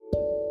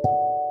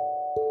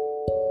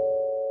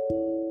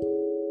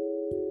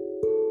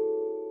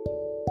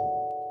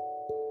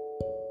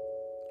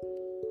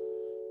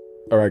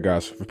All right,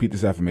 guys, repeat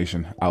this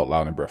affirmation out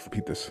loud in breath.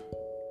 Repeat this.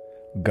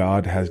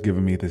 God has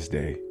given me this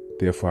day,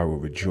 therefore I will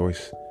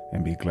rejoice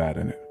and be glad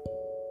in it.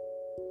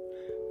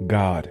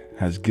 God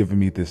has given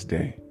me this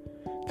day,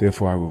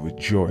 therefore I will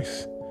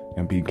rejoice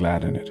and be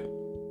glad in it.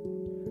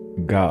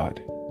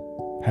 God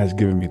has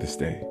given me this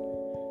day,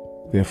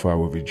 therefore I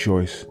will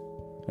rejoice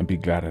and be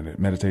glad in it.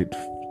 Meditate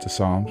to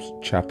Psalms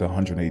chapter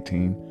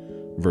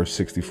 118, verse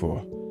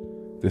 64.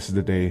 This is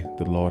the day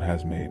the Lord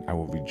has made. I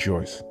will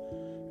rejoice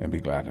and be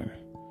glad in it.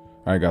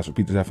 All right, guys,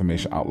 repeat this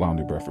affirmation out loud in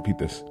your breath. Repeat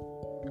this.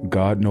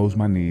 God knows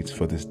my needs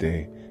for this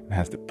day and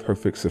has the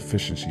perfect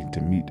sufficiency to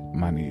meet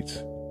my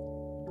needs.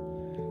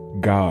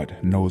 God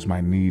knows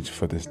my needs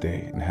for this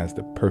day and has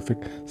the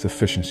perfect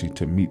sufficiency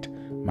to meet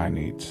my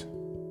needs.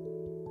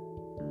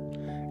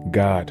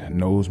 God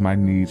knows my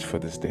needs for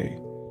this day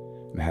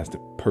and has the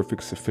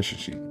perfect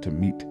sufficiency to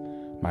meet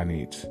my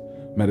needs.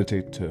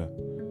 Meditate to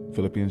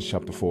Philippians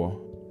chapter 4,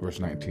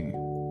 verse 19.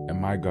 And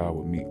my God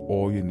will meet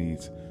all your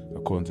needs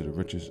according to the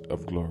riches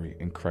of glory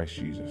in Christ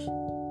Jesus.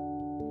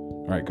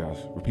 All right, guys,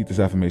 repeat this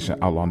affirmation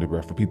out loud in your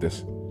breath. Repeat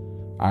this.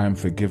 I am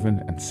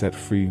forgiven and set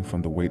free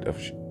from the weight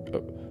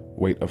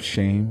of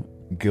shame,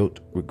 guilt,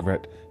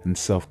 regret, and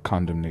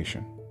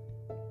self-condemnation.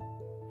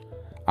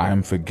 I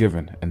am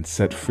forgiven and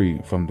set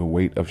free from the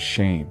weight of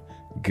shame,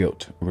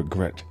 guilt,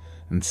 regret,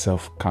 and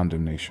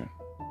self-condemnation.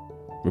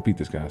 Repeat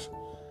this, guys.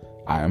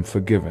 I am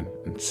forgiven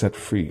and set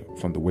free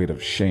from the weight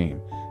of shame,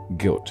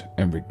 guilt,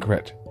 and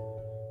regret,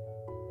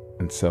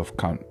 and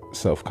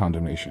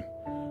self-condemnation.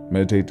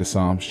 Meditate to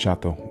Psalms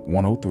chapter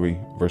 103,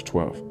 verse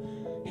 12.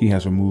 He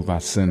has removed our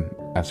sin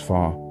as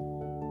far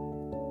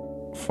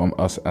from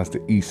us as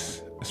the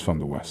east is from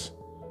the west.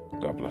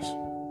 God bless.